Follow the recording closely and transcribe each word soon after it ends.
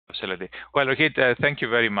Absolutely. Well, Rohit, thank you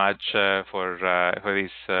very much for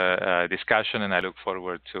this discussion, and I look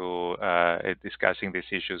forward to discussing these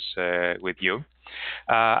issues with you.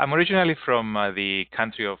 I'm originally from the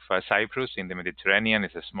country of Cyprus in the Mediterranean.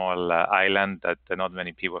 It's a small island that not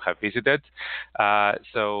many people have visited.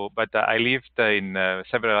 But I lived in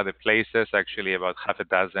several other places, actually about half a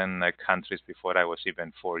dozen countries before I was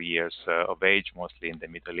even 4 years of age, mostly in the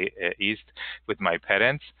Middle East with my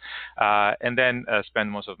parents, and then spent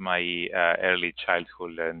most of my early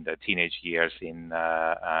childhood and teenage years in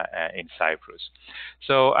Cyprus.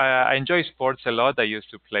 So I enjoy sports a lot. I used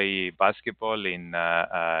to play basketball in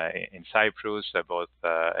Cyprus, both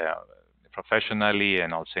professionally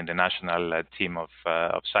and also in the national team of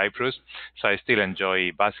Cyprus. So I still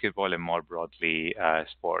enjoy basketball and more broadly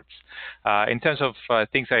sports. In terms of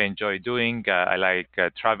things I enjoy doing, I like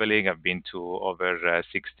traveling. I've been to over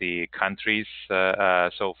 60 countries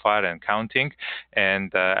so far and counting, and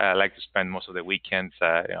I like to spend most of the weekends,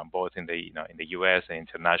 both in the U.S. and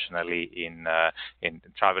internationally in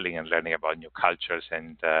traveling and learning about new cultures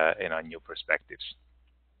and new perspectives.